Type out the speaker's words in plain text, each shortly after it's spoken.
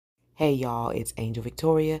Hey y'all, it's Angel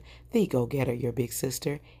Victoria, the go-getter, your big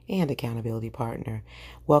sister and accountability partner.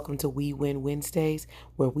 Welcome to We Win Wednesdays,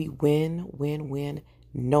 where we win,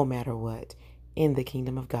 no matter what, in the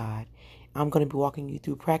kingdom of God. I'm going to be walking you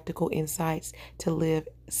through practical insights to live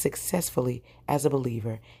successfully as a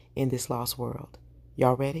believer in this lost world.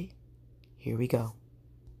 Y'all ready? Here we go.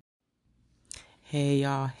 Hey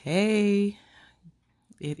y'all, hey.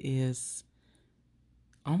 It is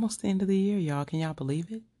almost the end of the year, y'all. Can y'all believe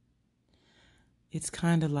it? It's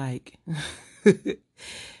kind of like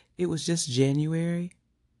it was just January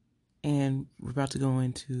and we're about to go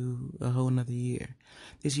into a whole nother year.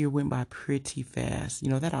 This year went by pretty fast.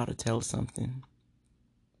 That ought to tell us something.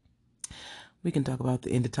 We can talk about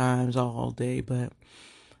the end of times all day, but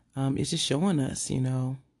it's just showing us, we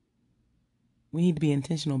need to be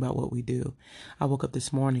intentional about what we do. I woke up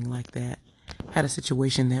this morning like that. Had a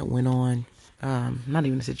situation that went on. Not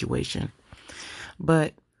even a situation,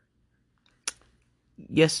 but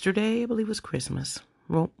yesterday, I believe, was Christmas.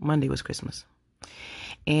 Well, Monday was Christmas.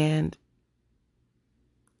 And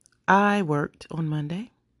I worked on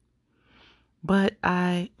Monday, but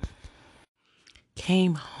I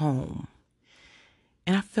came home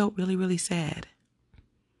and I felt really, really sad.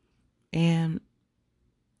 And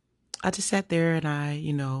I just sat there and I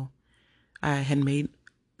had made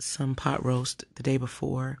some pot roast the day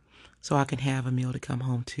before so I can have a meal to come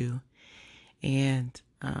home to. And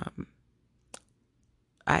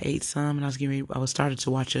I ate some and I was started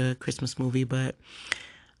to watch a Christmas movie, but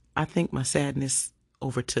I think my sadness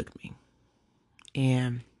overtook me.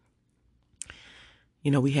 And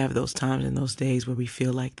we have those times and those days where we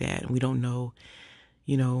feel like that and we don't know,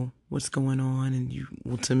 what's going on.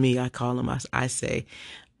 And to me, I call them, I say,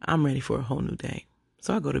 I'm ready for a whole new day.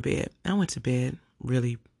 So I go to bed. I went to bed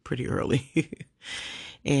really pretty early.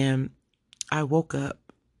 And I woke up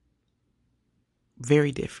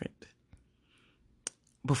very different.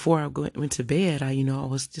 Before I went to bed, I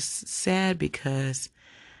was just sad because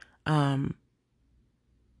I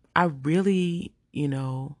really,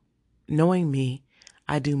 knowing me,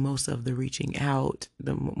 I do most of the reaching out,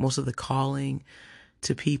 most of the calling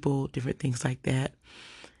to people, different things like that.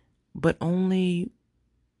 But only,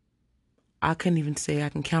 I couldn't even say I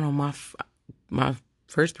can count on my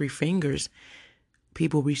first 3 fingers.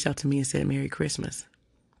 People reached out to me and said, Merry Christmas.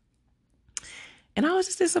 And I was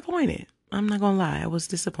just disappointed. I'm not going to lie. I was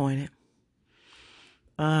disappointed.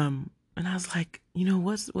 And I was like,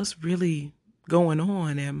 what's really going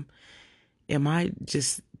on? Am I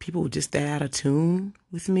just, people just that out of tune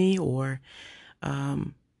with me, or,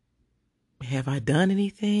 have I done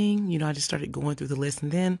anything? I just started going through the list,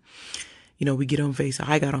 and then, we get on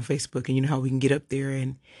I got on Facebook, and you know how we can get up there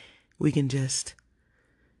and we can just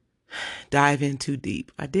dive in too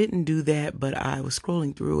deep. I didn't do that, but I was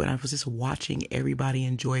scrolling through and I was just watching everybody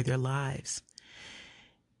enjoy their lives.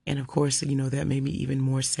 And of course, that made me even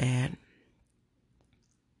more sad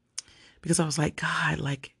because I was like, God,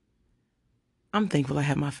 like, I'm thankful I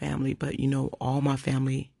have my family, but all my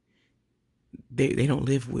family, they don't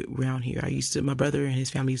live around here. My brother and his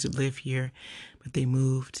family used to live here, but they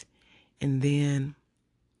moved. And then,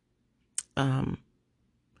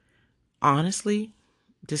 honestly,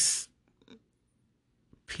 just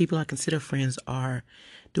people I consider friends are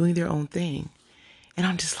doing their own thing. And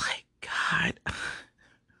I'm just like, God,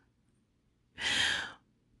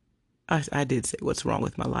 I did say, what's wrong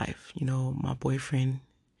with my life? My boyfriend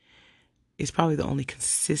is probably the only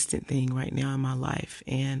consistent thing right now in my life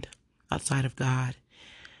and outside of God.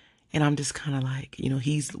 And I'm just kind of like,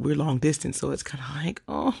 we're long distance. So it's kind of like,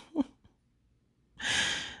 oh,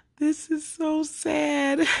 this is so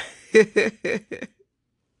sad.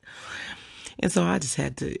 And so I was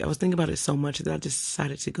thinking about it so much that I just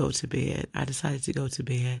decided to go to bed. I decided to go to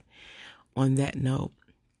bed on that note.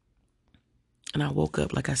 And I woke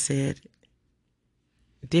up, like I said,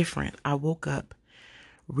 different. I woke up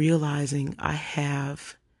realizing I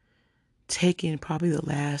have taken probably the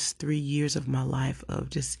last 3 years of my life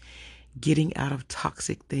of just getting out of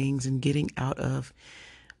toxic things and getting out of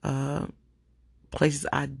places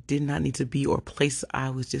I did not need to be, or places I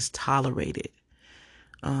was just tolerated,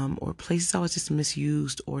 or places I was just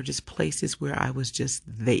misused, or just places where I was just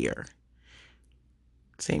there.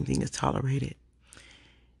 Same thing as tolerated.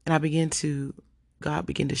 And God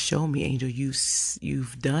began to show me, Angel,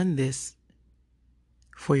 you've done this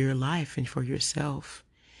for your life and for yourself.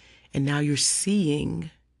 And now you're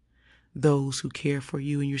seeing those who care for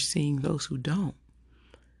you and you're seeing those who don't.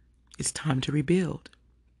 It's time to rebuild.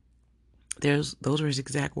 Those were his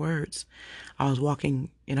exact words. I was walking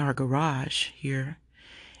in our garage here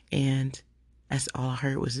and that's all I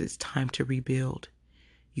heard was, it's time to rebuild.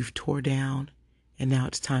 You've tore down and now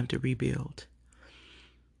it's time to rebuild.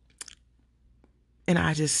 And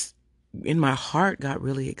I just, in my heart, got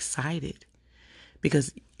really excited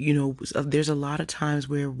because, there's a lot of times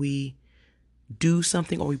where we do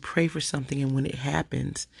something or we pray for something, and when it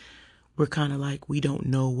happens, we're kind of like, we don't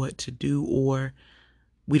know what to do, or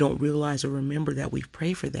we don't realize or remember that we've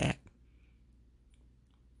prayed for that.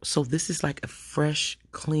 So this is like a fresh,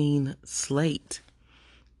 clean slate.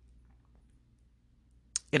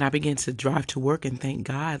 And I began to drive to work and thank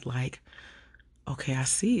God, like, okay, I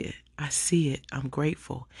see it. I see it. I'm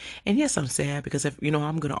grateful. And yes, I'm sad because I'm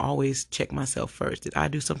going to always check myself first. Did I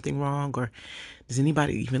do something wrong, or does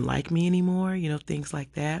anybody even like me anymore? Things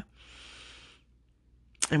like that.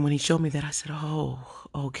 And when he showed me that, I said, oh,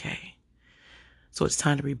 okay. So it's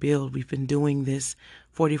time to rebuild. We've been doing this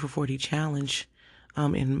 40 for 40 challenge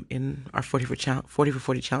in our 40 for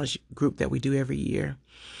 40 challenge group that we do every year.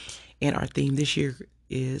 And our theme this year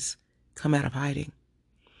is come out of hiding.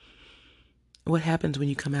 What happens when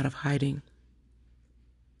you come out of hiding?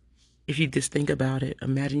 If you just think about it,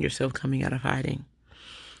 imagine yourself coming out of hiding.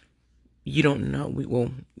 You don't know.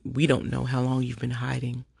 We don't know how long you've been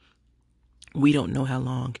hiding. We don't know how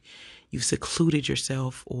long you've secluded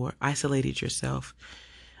yourself or isolated yourself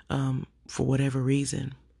for whatever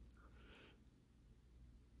reason.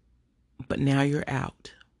 But now you're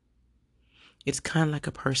out. It's kind of like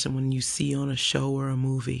a person when you see on a show or a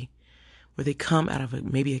movie where they come out of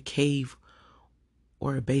maybe a cave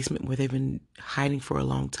or a basement where they've been hiding for a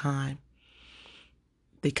long time.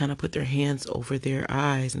 They kind of put their hands over their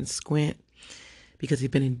eyes and squint because they've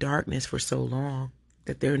been in darkness for so long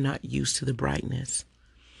that they're not used to the brightness.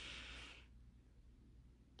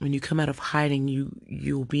 When you come out of hiding,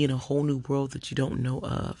 you'll be in a whole new world that you don't know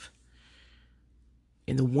of.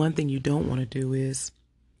 And the one thing you don't want to do is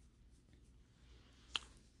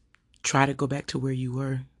try to go back to where you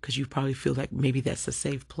were, because you probably feel like maybe that's a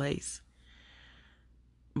safe place.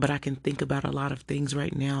 But I can think about a lot of things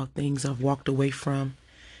right now, things I've walked away from,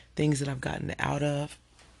 things that I've gotten out of.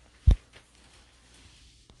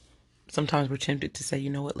 Sometimes we're tempted to say, you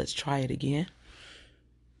know what, let's try it again.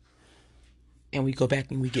 And we go back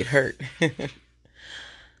and we get hurt.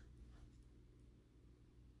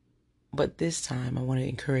 But this time, I want to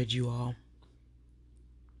encourage you all.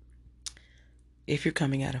 If you're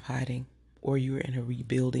coming out of hiding or you're in a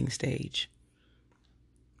rebuilding stage,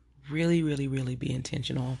 really, really, really be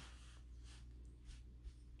intentional.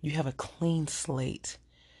 You have a clean slate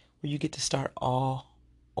where you get to start all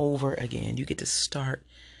over again. You get to start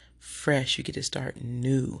fresh. You get to start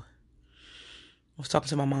new. I was talking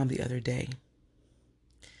to my mom the other day.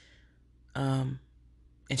 And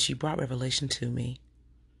she brought revelation to me.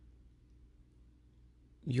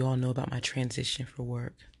 You all know about my transition for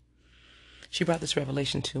work. She brought this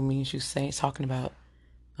revelation to me, and she was talking about,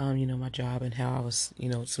 my job and how I was,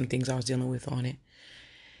 some things I was dealing with on it.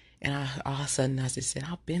 And all of a sudden, I just said,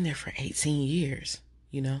 I've been there for 18 years,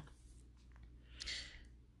 And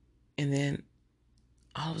then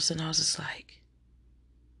all of a sudden, I was just like,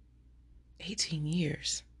 18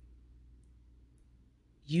 years.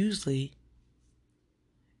 Usually,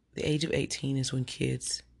 the age of 18 is when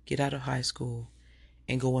kids get out of high school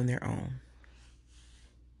and go on their own.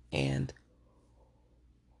 And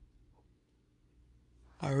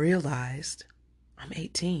I realized I'm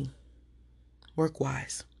 18,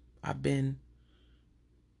 work-wise. I've been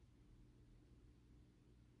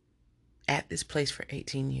at this place for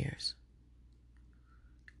 18 years.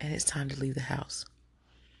 And it's time to leave the house.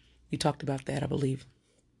 You talked about that, I believe,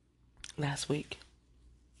 last week.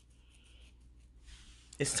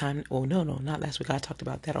 It's time. Oh, no, not last week. I talked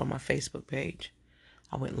about that on my Facebook page.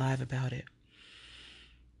 I went live about it.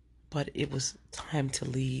 But it was time to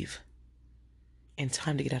leave and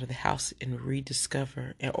time to get out of the house and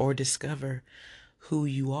rediscover or discover who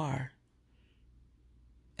you are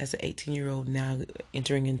as an 18-year-old now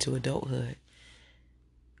entering into adulthood.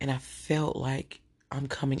 And I felt like I'm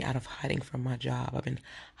coming out of hiding from my job. I've been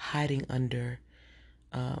hiding under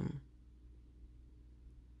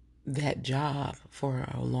that job for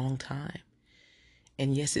a long time.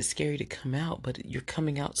 And yes, it's scary to come out, but you're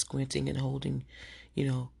coming out squinting and holding,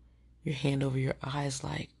 your hand over your eyes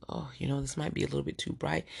like, oh, this might be a little bit too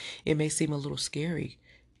bright. It may seem a little scary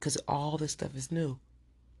because all this stuff is new.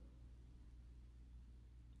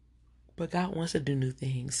 But God wants to do new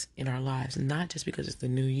things in our lives, not just because it's the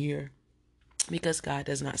new year, because God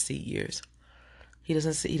does not see years. He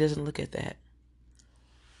doesn't look at that.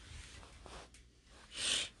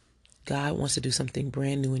 God wants to do something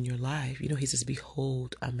brand new in your life. He says,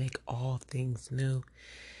 behold, I make all things new.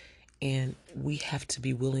 And we have to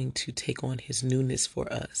be willing to take on his newness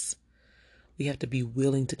for us. We have to be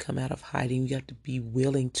willing to come out of hiding. We have to be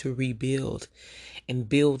willing to rebuild and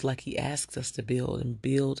build like he asks us to build and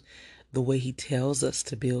build the way he tells us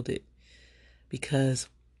to build it. Because,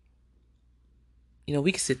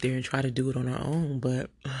 we can sit there and try to do it on our own,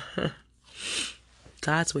 but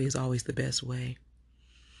God's way is always the best way.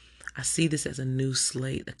 I see this as a new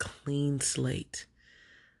slate, a clean slate.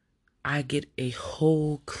 I get a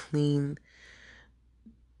whole clean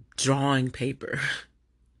drawing paper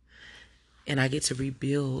and I get to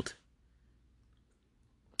rebuild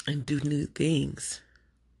and do new things.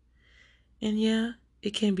 And yeah,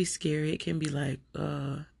 it can be scary. It can be like,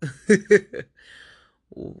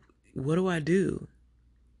 what do I do?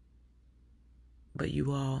 But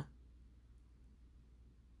you all,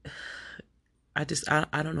 I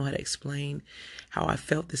don't know how to explain how I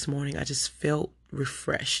felt this morning. I just felt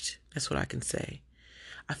refreshed. That's what I can say.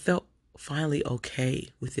 I felt finally okay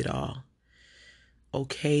with it all.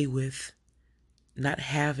 Okay with not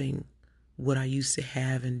having what I used to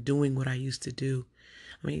have and doing what I used to do.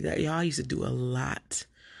 I mean, y'all used to do a lot.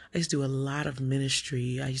 I used to do a lot of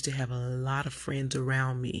ministry. I used to have a lot of friends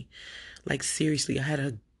around me. Like, seriously, I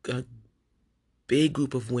had a big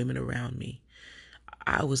group of women around me.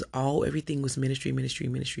 Everything was ministry.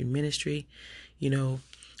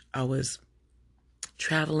 I was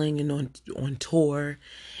traveling and on tour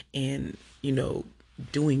and,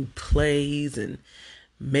 doing plays and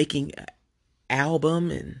making an album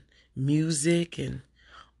and music and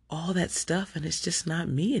all that stuff. And it's just not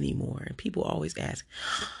me anymore. And people always ask,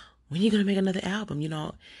 when are you going to make another album?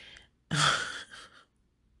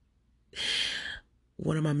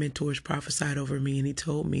 One of my mentors prophesied over me and he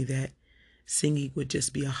told me that singing would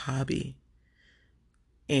just be a hobby.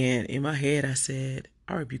 And in my head, I said,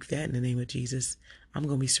 I rebuke that in the name of Jesus. I'm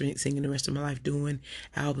going to be singing the rest of my life, doing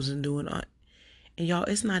albums and doing. And y'all,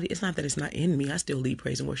 it's not that it's not in me. I still lead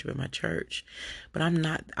praise and worship at my church, but I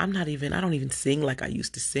don't even sing like I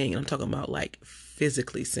used to sing. I'm talking about like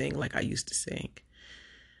physically sing like I used to sing.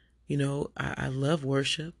 I love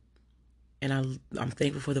worship and I'm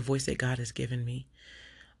thankful for the voice that God has given me,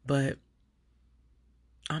 but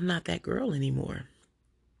I'm not that girl anymore.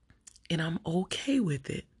 And I'm okay with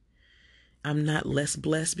it. I'm not less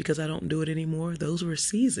blessed because I don't do it anymore. Those were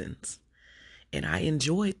seasons. And I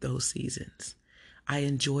enjoyed those seasons. I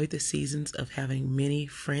enjoyed the seasons of having many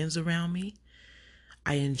friends around me.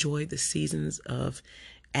 I enjoyed the seasons of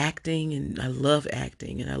acting, and I love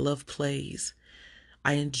acting, and I love plays.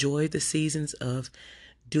 I enjoyed the seasons of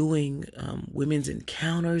doing women's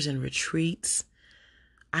encounters and retreats.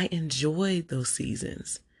 I enjoyed those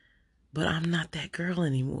seasons, but I'm not that girl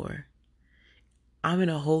anymore. I'm in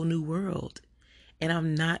a whole new world, and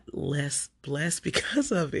I'm not less blessed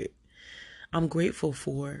because of it. I'm grateful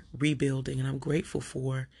for rebuilding, and I'm grateful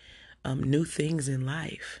for new things in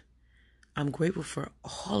life. I'm grateful for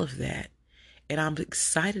all of that, and I'm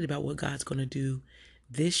excited about what God's going to do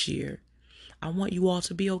this year. I want you all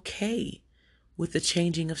to be okay with the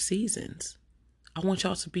changing of seasons. I want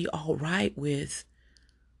y'all to be all right with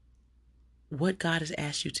what God has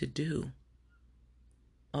asked you to do.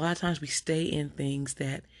 A lot of times we stay in things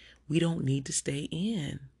that we don't need to stay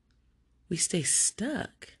in. We stay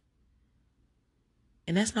stuck.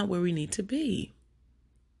 And that's not where we need to be.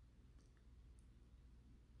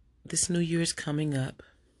 This new year is coming up.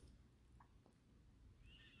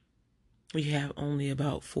 We have only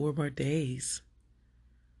about 4 more days.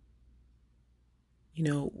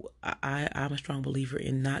 I'm a strong believer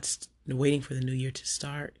in not waiting for the new year to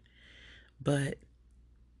start, but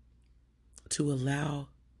to allow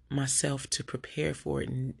myself to prepare for it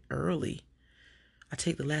early. I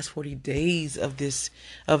take the last 40 days of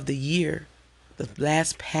the year, the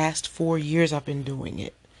past 4 years I've been doing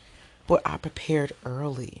it, but I prepared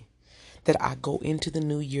early, that I go into the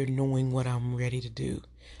new year knowing what I'm ready to do.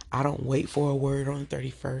 I don't wait for a word on the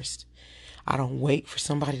 31st. I don't wait for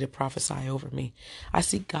somebody to prophesy over me. I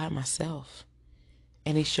seek God myself,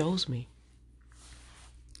 and he shows me.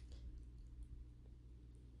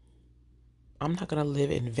 I'm not going to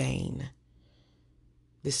live in vain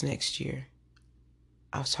this next year.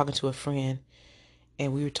 I was talking to a friend,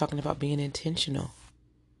 and we were talking about being intentional.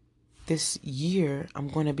 This year, I'm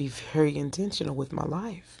going to be very intentional with my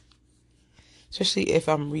life, especially if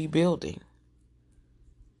I'm rebuilding.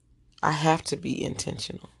 I have to be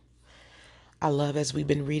intentional. I love, as we've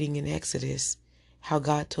been reading in Exodus, how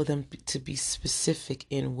God told them to be specific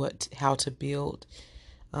in how to build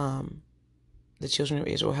the children of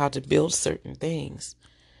Israel, how to build certain things,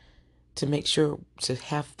 to make sure to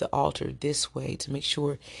have the altar this way, to make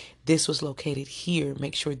sure this was located here,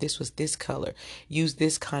 make sure this was this color, use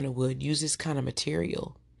this kind of wood, use this kind of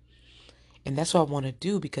material. And that's what I want to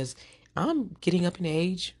do, because I'm getting up in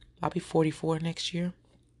age. I'll be 44 next year.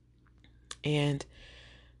 And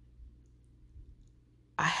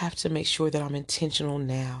I have to make sure that I'm intentional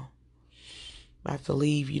now. I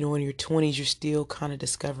believe, in your 20s, you're still kind of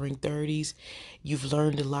discovering 30s. You've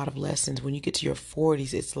learned a lot of lessons. When you get to your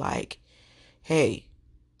 40s, it's like, hey,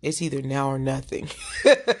 it's either now or nothing.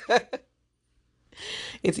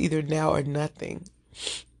 It's either now or nothing.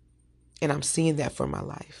 And I'm seeing that for my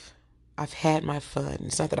life. I've had my fun.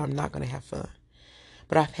 It's not that I'm not going to have fun,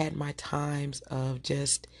 but I've had my times of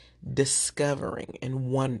just discovering and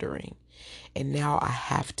wondering. And now I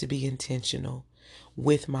have to be intentional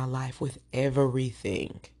with my life, with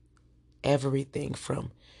everything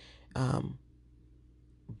from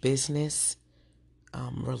business,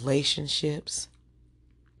 relationships,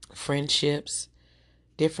 friendships,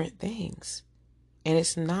 different things. And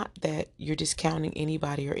it's not that you're discounting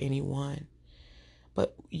anybody or anyone,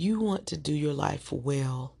 but you want to do your life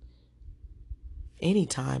well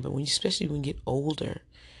anytime. But especially when you get older,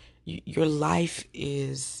 your life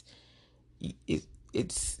it's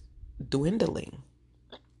dwindling.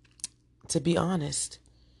 To be honest,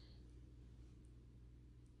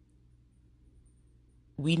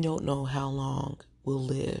 we don't know how long we'll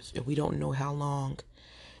live, and we don't know how long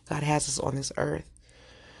God has us on this earth.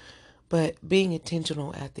 But being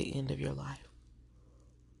intentional at the end of your life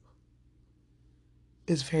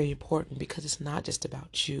is very important, because it's not just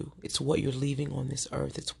about you. It's what you're leaving on this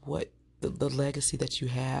earth. It's what the legacy that you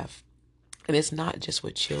have. And it's not just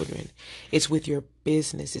with children. It's with your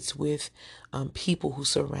business. It's with people who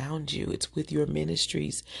surround you. It's with your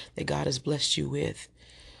ministries that God has blessed you with.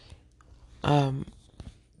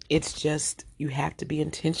 It's just, you have to be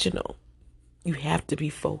intentional. You have to be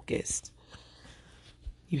focused.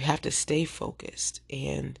 You have to stay focused.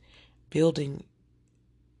 And building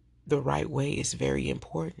the right way is very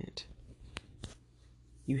important.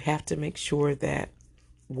 You have to make sure that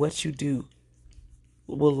what you do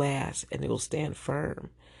will last, and it will stand firm,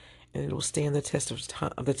 and it will stand the test of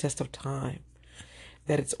time,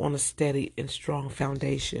 that it's on a steady and strong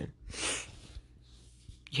foundation.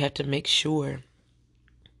 You have to make sure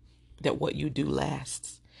that what you do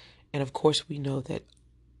lasts. And of course, we know that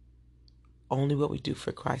only what we do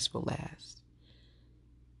for Christ will last.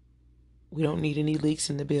 We don't need any leaks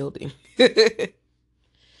in the building. We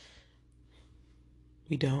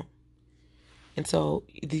don't. And so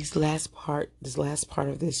this last part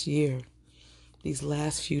of this year, these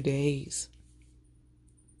last few days,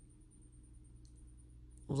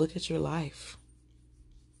 look at your life.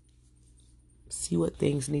 See what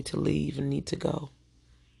things need to leave and need to go.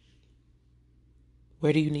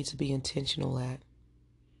 Where do you need to be intentional at?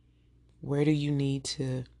 Where do you need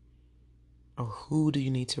to, or who do you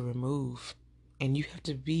need to remove? And you have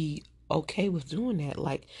to be okay with doing that.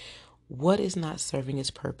 Like, what is not serving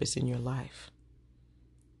its purpose in your life?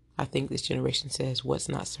 I think this generation says, what's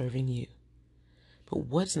not serving you? But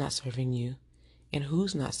what's not serving you, and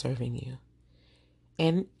who's not serving you?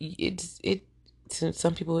 And to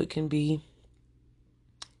some people, it can be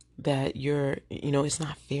that it's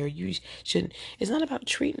not fair. You shouldn't. It's not about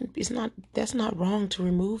treating. That's not wrong to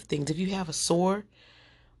remove things. If you have a sore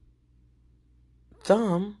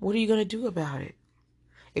thumb, what are you going to do about it?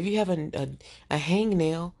 If you have a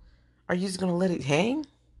hangnail, are you just going to let it hang?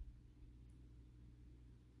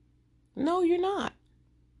 No, you're not.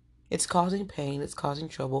 It's causing pain. It's causing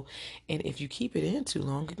trouble. And if you keep it in too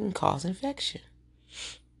long, it can cause infection.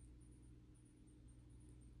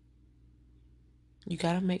 You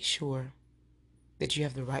got to make sure that you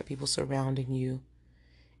have the right people surrounding you.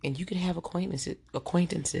 And you can have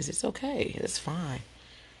acquaintances. It's okay. It's fine.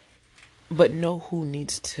 But know who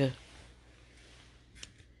needs to,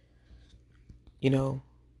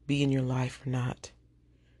 be in your life or not.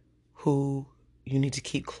 Who you need to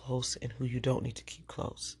keep close and who you don't need to keep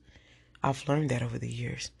close. I've learned that over the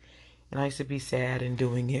years. And I used to be sad in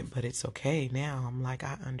doing it, but it's okay now. I'm like,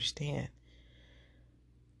 I understand.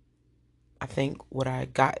 I think I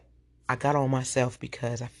got on myself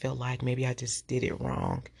because I felt like maybe I just did it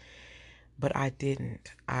wrong. But I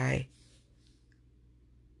didn't. I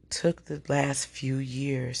took the last few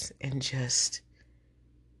years and just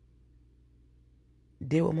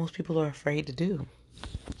did what most people are afraid to do.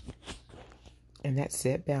 And that's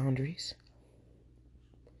set boundaries.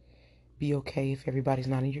 Be okay if everybody's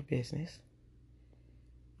not in your business.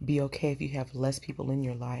 Be okay if you have less people in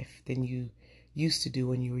your life than you used to do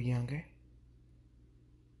when you were younger.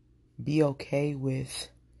 Be okay with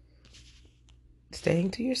staying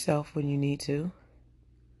to yourself when you need to.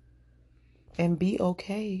 And be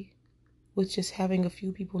okay with just having a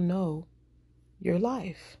few people know your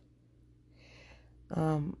life.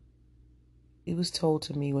 it was told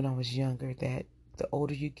to me when I was younger that the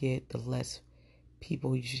older you get, the less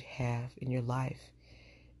people you should have in your life.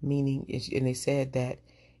 Meaning, and they said that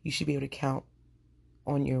you should be able to count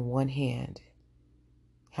on your one hand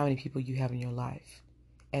how many people you have in your life.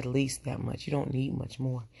 At least that much. You don't need much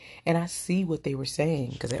more. And I see what they were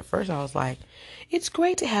saying, because at first I was like, it's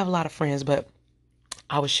great to have a lot of friends, but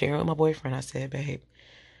I was sharing with my boyfriend. I said, babe,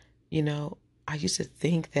 I used to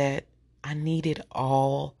think that I needed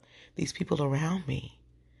all these people around me.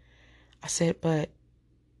 I said, but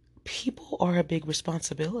people are a big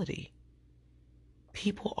responsibility.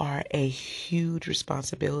 People are a huge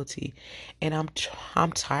responsibility. And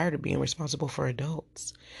I'm tired of being responsible for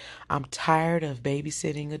adults. I'm tired of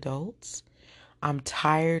babysitting adults. I'm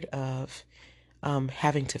tired of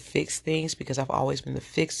having to fix things, because I've always been the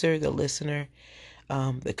fixer, the listener,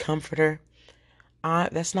 the comforter.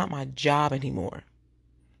 That's not my job anymore.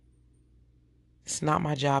 It's not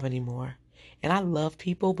my job anymore. And I love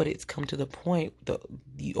people, but it's come to the point,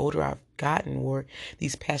 the older I've gotten, or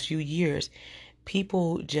these past few years,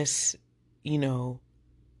 people just,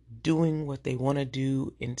 doing what they want to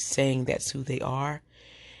do and saying that's who they are,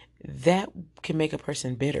 that can make a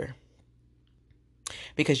person bitter.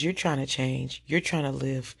 Because you're trying to change, you're trying to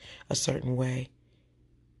live a certain way,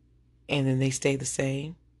 and then they stay the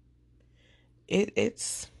same.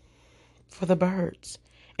 It's for the birds.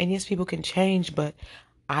 And yes, people can change, but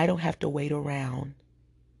I don't have to wait around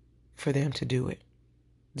for them to do it.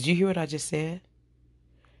 Did you hear what I just said?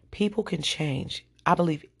 People can change. I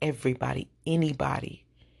believe anybody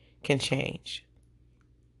can change.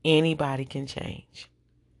 Anybody can change.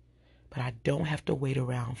 But I don't have to wait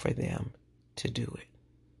around for them to do it.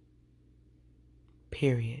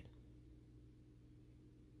 Period.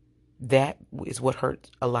 That is what hurts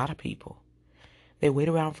a lot of people. They wait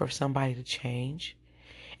around for somebody to change.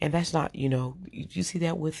 And that's not, you see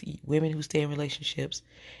that with women who stay in relationships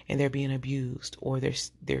and they're being abused, or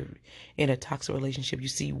they're in a toxic relationship. You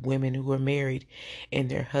see women who are married and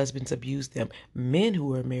their husbands abuse them, men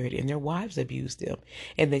who are married and their wives abuse them,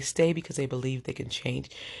 and they stay because they believe they can change.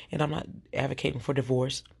 And I'm not advocating for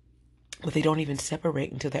divorce, but they don't even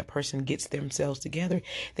separate until that person gets themselves together.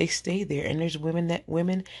 They stay there. And there's women that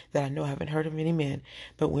I know, I haven't heard of any men,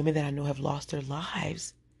 but women that I know have lost their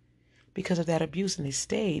lives because of that abuse, and they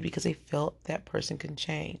stayed because they felt that person can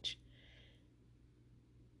change.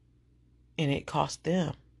 And it cost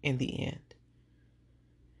them in the end.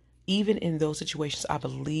 Even in those situations, I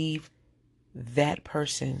believe that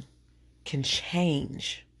person can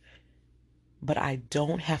change, but I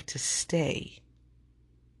don't have to stay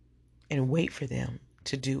and wait for them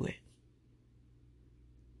to do it.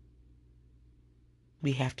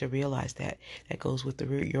 We have to realize that. That goes with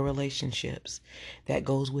your relationships. That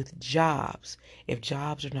goes with jobs. If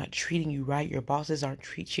jobs are not treating you right, your bosses aren't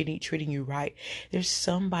treating you right, there's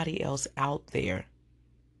somebody else out there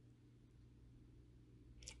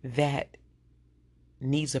that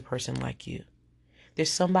needs a person like you. There's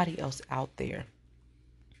somebody else out there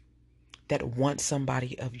that wants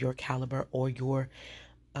somebody of your caliber or your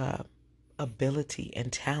ability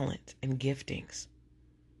and talent and giftings.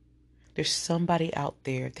 There's somebody out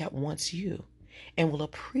there that wants you and will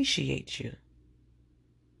appreciate you.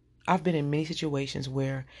 I've been in many situations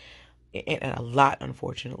where, and a lot,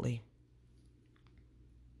 unfortunately,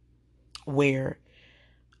 where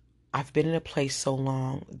I've been in a place so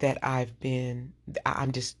long that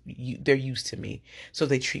they're used to me. So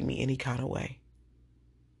they treat me any kind of way.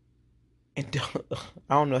 And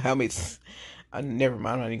I don't know how many, never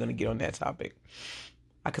mind, I'm not even going to get on that topic,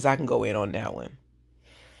 because I can go in on that one.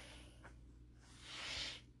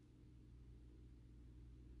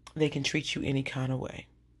 They can treat you any kind of way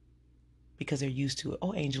because they're used to it.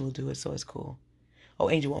 Oh, Angel will do it, so it's cool. Oh,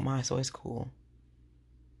 Angel won't mind, so it's cool.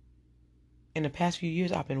 In the past few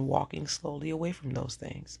years, I've been walking slowly away from those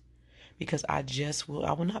things because I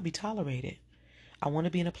will not be tolerated. I want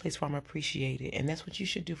to be in a place where I'm appreciated, and that's what you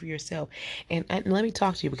should do for yourself. And let me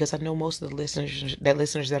talk to you, because I know most of the listeners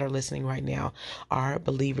that are listening right now are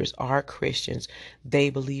believers, are Christians. They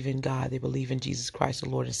believe in God. They believe in Jesus Christ, the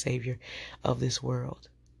Lord and Savior of this world.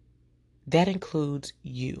 That includes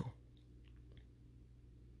you.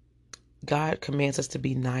 God commands us to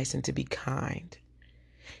be nice and to be kind.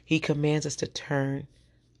 He commands us to turn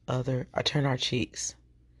our cheeks.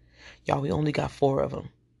 Y'all, we only got 4 of them.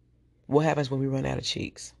 What happens when we run out of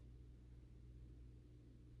cheeks?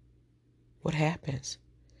 What happens?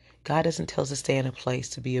 God doesn't tell us to stay in a place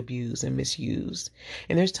to be abused and misused.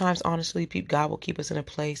 And there's times, honestly, God will keep us in a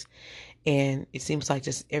place and it seems like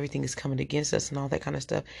just everything is coming against us and all that kind of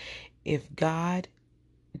stuff. If God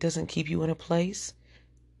doesn't keep you in a place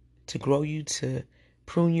to grow you, to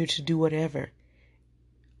prune you to do whatever,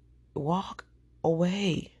 walk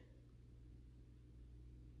away.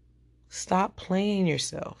 Stop playing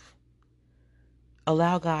yourself.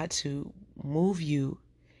 Allow God to move you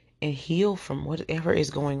and heal from whatever is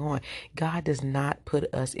going on. God does not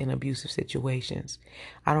put us in abusive situations.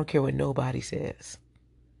 I don't care what nobody says.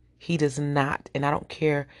 He does not. And I don't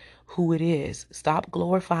care who it is. Stop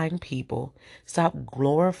glorifying people. Stop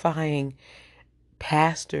glorifying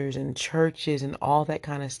pastors and churches and all that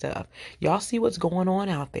kind of stuff. Y'all see what's going on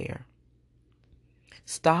out there.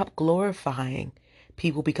 Stop glorifying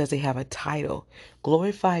people because they have a title.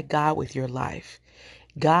 Glorify God with your life.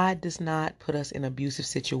 God does not put us in abusive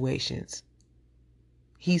situations.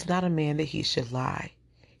 He's not a man that he should lie.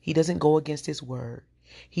 He doesn't go against his word.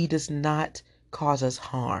 He does not cause us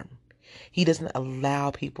harm. He doesn't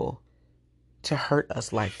allow people to hurt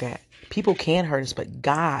us like that. People can hurt us, but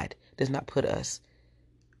God does not put us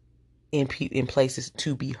in places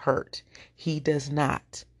to be hurt. He does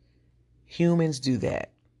not. Humans do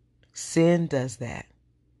that. Sin does that.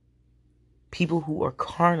 People who are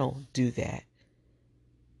carnal do that.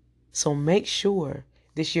 So make sure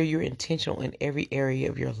this year you're intentional in every area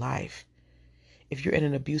of your life. If you're in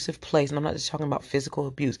an abusive place, and I'm not just talking about physical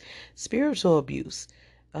abuse, spiritual abuse,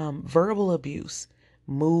 verbal abuse,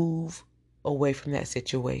 move away from that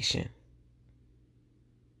situation.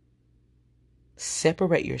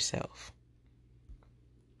 Separate yourself.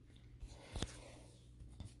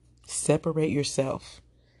 Separate yourself.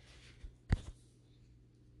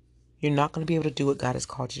 You're not going to be able to do what God has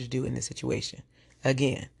called you to do in this situation.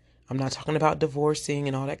 Again, I'm not talking about divorcing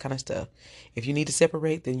and all that kind of stuff. If you need to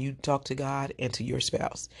separate, then you talk to God and to your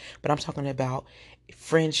spouse. But I'm talking about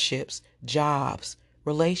friendships, jobs,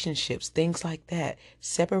 relationships, things like that.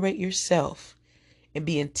 Separate yourself and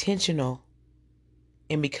be intentional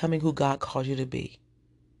in becoming who God called you to be.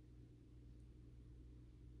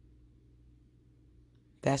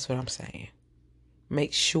 That's what I'm saying.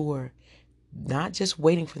 Make sure, not just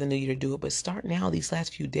waiting for the new year to do it, but start now these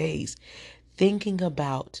last few days thinking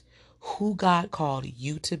about who God called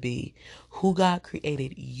you to be, who God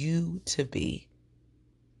created you to be,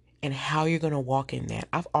 and how you're going to walk in that.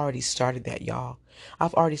 I've already started that, y'all.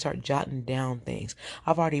 I've already started jotting down things.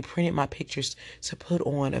 I've already printed my pictures to put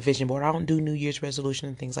on a vision board. I don't do New Year's resolution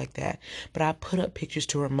and things like that, but I put up pictures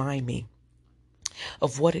to remind me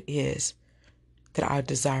of what it is that I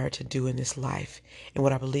desire to do in this life and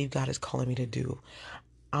what I believe God is calling me to do.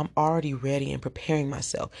 I'm already ready and preparing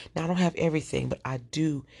myself. Now, I don't have everything, but I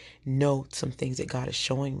do know some things that God is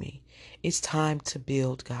showing me. It's time to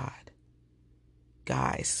build, guys.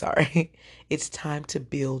 It's time to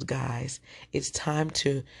build, guys. It's time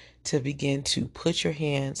to begin to put your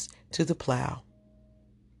hands to the plow.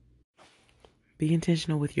 Be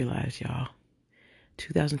intentional with your lives, y'all.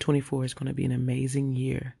 2024 is going to be an amazing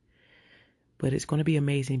year, but it's going to be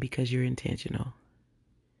amazing because you're intentional.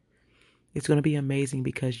 It's going to be amazing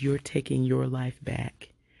because you're taking your life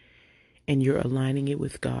back and you're aligning it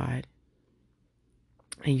with God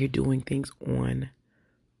and you're doing things on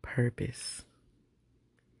purpose.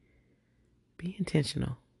 Be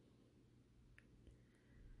intentional.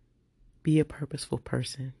 Be a purposeful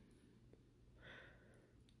person.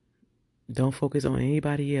 Don't focus on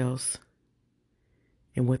anybody else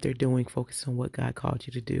and what they're doing. Focus on what God called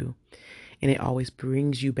you to do. And it always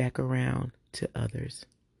brings you back around to others.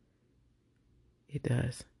 It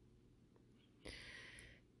does.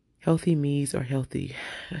 Healthy me, leads to a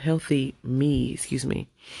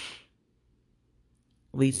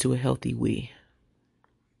healthy we.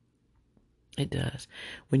 It does.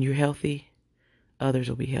 When you're healthy, others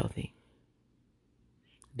will be healthy.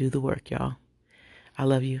 Do the work, y'all. I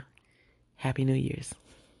love you. Happy New Year's.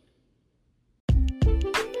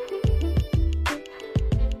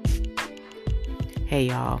 Hey,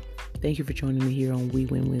 y'all. Thank you for joining me here on We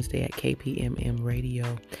Win Wednesday at KPMM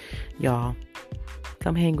Radio. Y'all,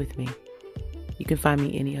 come hang with me. You can find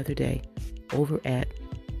me any other day over at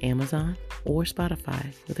Amazon or Spotify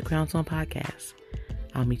with the Crown Song Podcast.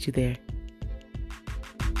 I'll meet you there.